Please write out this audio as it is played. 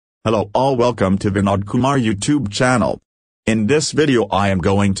Hello all, welcome to Vinod Kumar YouTube channel. In this video I am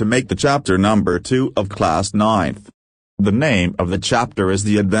going to make the chapter number 2 of class 9th. The name of the chapter is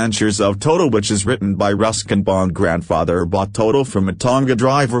The Adventures of Toto, which is written by Ruskin Bond. Grandfather bought Toto from a Tonga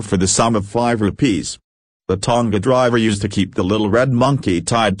driver for the sum of 5 rupees. The Tonga driver used to keep the little red monkey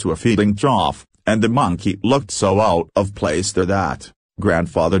tied to a feeding trough, and the monkey looked so out of place there that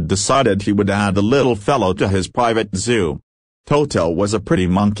Grandfather decided he would add the little fellow to his private zoo. Toto was a pretty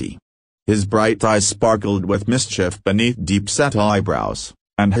monkey. His bright eyes sparkled with mischief beneath deep-set eyebrows,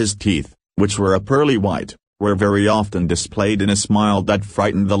 and his teeth, which were a pearly white, were very often displayed in a smile that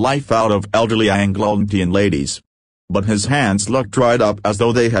frightened the life out of elderly Anglo-Indian ladies. But his hands looked dried up as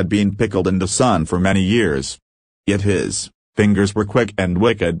though they had been pickled in the sun for many years. Yet his fingers were quick and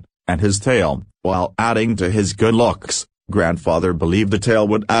wicked, and his tail, while adding to his good looks, Grandfather believed the tail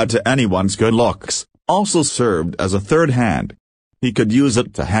would add to anyone's good looks, also served as a third hand. He could use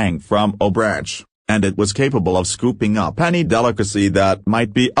it to hang from a branch, and it was capable of scooping up any delicacy that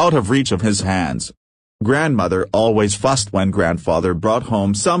might be out of reach of his hands. Grandmother always fussed when Grandfather brought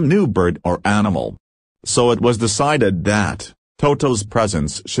home some new bird or animal. So it was decided that Toto's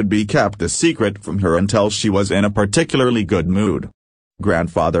presence should be kept a secret from her until she was in a particularly good mood.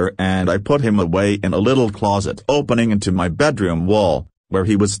 Grandfather and I put him away in a little closet opening into my bedroom wall, where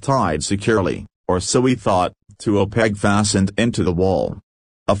he was tied securely, or so we thought, to a peg fastened into the wall.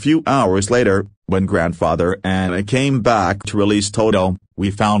 A few hours later, when Grandfather and I came back to release Toto, we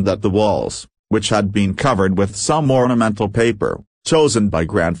found that the walls, which had been covered with some ornamental paper, chosen by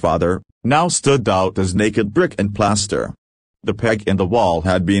Grandfather, now stood out as naked brick and plaster. The peg in the wall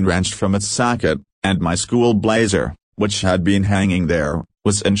had been wrenched from its socket, and my school blazer, which had been hanging there,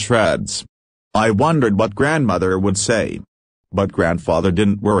 was in shreds. I wondered what Grandmother would say. But Grandfather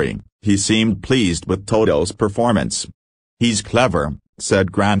didn't worry. He seemed pleased with Toto's performance. "He's clever,"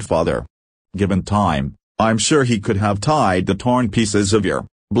 said Grandfather. "Given time, I'm sure he could have tied the torn pieces of your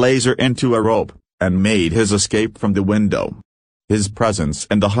blazer into a rope, and made his escape from the window." His presence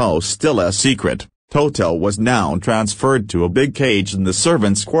in the house still a secret, Toto was now transferred to a big cage in the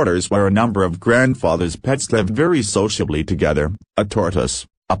servants' quarters where a number of Grandfather's pets lived very sociably together, a tortoise,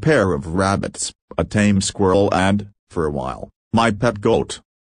 a pair of rabbits, a tame squirrel and, for a while, my pet goat.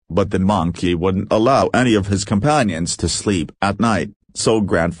 But the monkey wouldn't allow any of his companions to sleep at night, so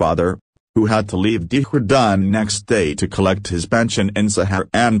Grandfather, who had to leave Dehradun next day to collect his pension in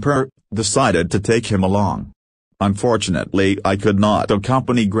Saharanpur, decided to take him along. Unfortunately I could not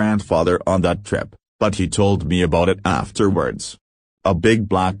accompany Grandfather on that trip, but he told me about it afterwards. A big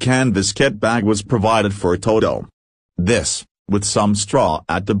black canvas kit bag was provided for Toto. This, with some straw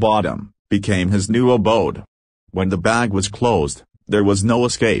at the bottom, became his new abode. When the bag was closed, there was no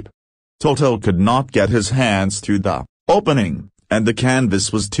escape. Toto could not get his hands through the opening, and the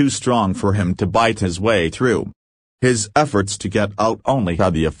canvas was too strong for him to bite his way through. His efforts to get out only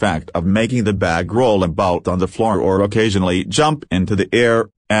had the effect of making the bag roll about on the floor or occasionally jump into the air,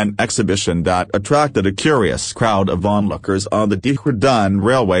 an exhibition that attracted a curious crowd of onlookers on the Dehradun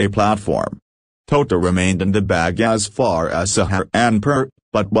railway platform. Toto remained in the bag as far as Saharanpur,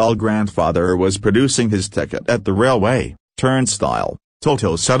 but while Grandfather was producing his ticket at the railway turnstile,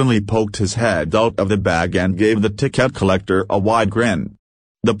 Toto suddenly poked his head out of the bag and gave the ticket collector a wide grin.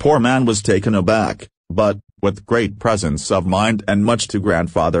 The poor man was taken aback, but, with great presence of mind and much to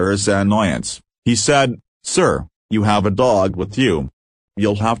Grandfather's annoyance, he said, "Sir, you have a dog with you.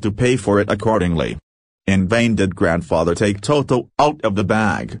 You'll have to pay for it accordingly." In vain did Grandfather take Toto out of the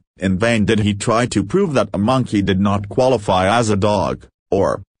bag, in vain did he try to prove that a monkey did not qualify as a dog,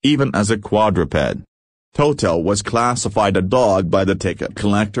 or even as a quadruped. Toto was classified a dog by the ticket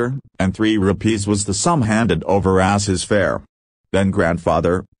collector, and 3 rupees was the sum handed over as his fare. Then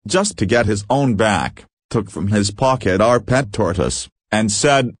Grandfather, just to get his own back, took from his pocket our pet tortoise, and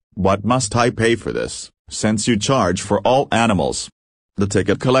said, "What must I pay for this, since you charge for all animals?" The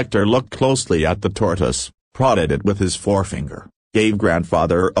ticket collector looked closely at the tortoise, prodded it with his forefinger, gave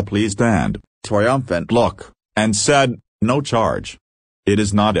Grandfather a pleased and triumphant look, and said, "No charge. It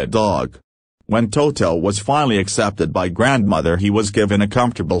is not a dog." When Toto was finally accepted by Grandmother, he was given a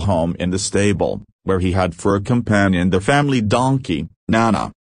comfortable home in the stable, where he had for a companion the family donkey,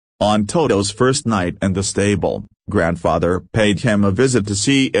 Nana. On Toto's first night in the stable, Grandfather paid him a visit to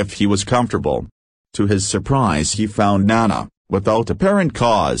see if he was comfortable. To his surprise he found Nana, without apparent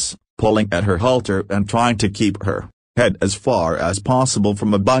cause, pulling at her halter and trying to keep her head as far as possible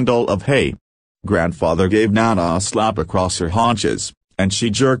from a bundle of hay. Grandfather gave Nana a slap across her haunches, and she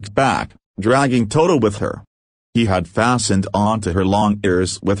jerked back, dragging Toto with her. He had fastened onto her long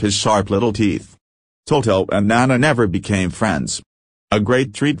ears with his sharp little teeth. Toto and Nana never became friends. A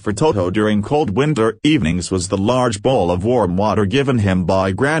great treat for Toto during cold winter evenings was the large bowl of warm water given him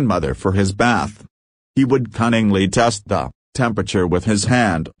by grandmother for his bath. He would cunningly test the temperature with his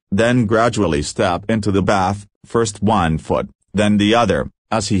hand, then gradually step into the bath, first one foot, then the other,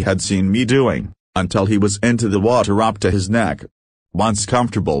 as he had seen me doing, until he was into the water up to his neck. Once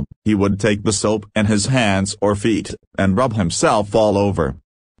comfortable, he would take the soap in his hands or feet, and rub himself all over.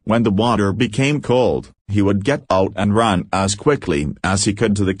 When the water became cold, he would get out and run as quickly as he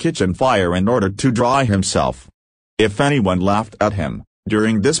could to the kitchen fire in order to dry himself. If anyone laughed at him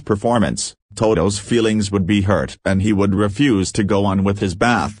during this performance, Toto's feelings would be hurt and he would refuse to go on with his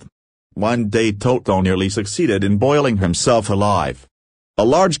bath. One day Toto nearly succeeded in boiling himself alive. A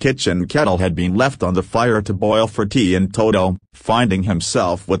large kitchen kettle had been left on the fire to boil for tea, and Toto, finding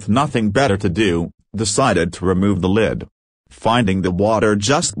himself with nothing better to do, decided to remove the lid. Finding the water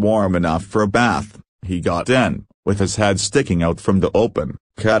just warm enough for a bath, he got in, with his head sticking out from the open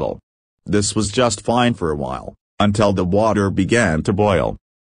kettle. This was just fine for a while, until the water began to boil.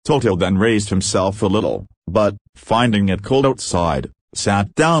 Toto then raised himself a little, but, finding it cold outside,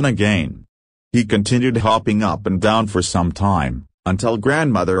 sat down again. He continued hopping up and down for some time, until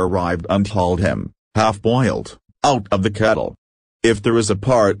grandmother arrived and hauled him, half-boiled, out of the kettle. If there is a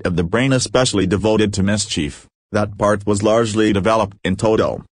part of the brain especially devoted to mischief, that part was largely developed in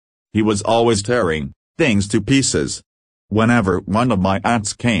Toto. He was always tearing things to pieces. Whenever one of my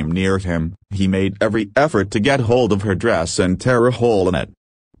aunts came near him, he made every effort to get hold of her dress and tear a hole in it.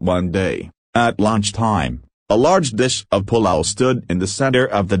 One day, at lunchtime, a large dish of pulao stood in the center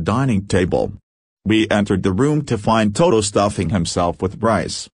of the dining table. We entered the room to find Toto stuffing himself with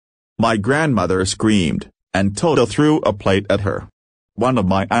rice. My grandmother screamed, and Toto threw a plate at her. One of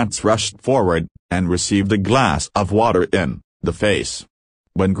my aunts rushed forward, and received a glass of water in the face.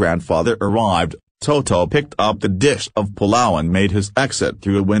 When grandfather arrived, Toto picked up the dish of pulao and made his exit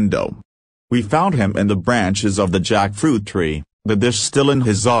through a window. We found him in the branches of the jackfruit tree, the dish still in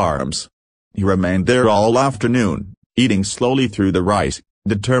his arms. He remained there all afternoon, eating slowly through the rice,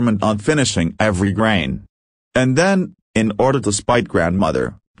 determined on finishing every grain. And then, in order to spite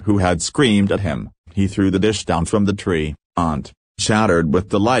grandmother, who had screamed at him, he threw the dish down from the tree, and chattered with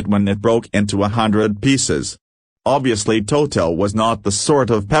delight when it broke into 100 pieces. Obviously Toto was not the sort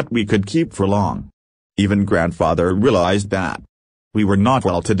of pet we could keep for long. Even grandfather realized that we were not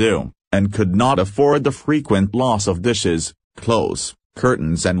well-to-do, and could not afford the frequent loss of dishes, clothes,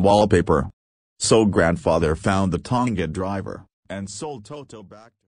 curtains and wallpaper. So grandfather found the Tonga driver, and sold Toto back.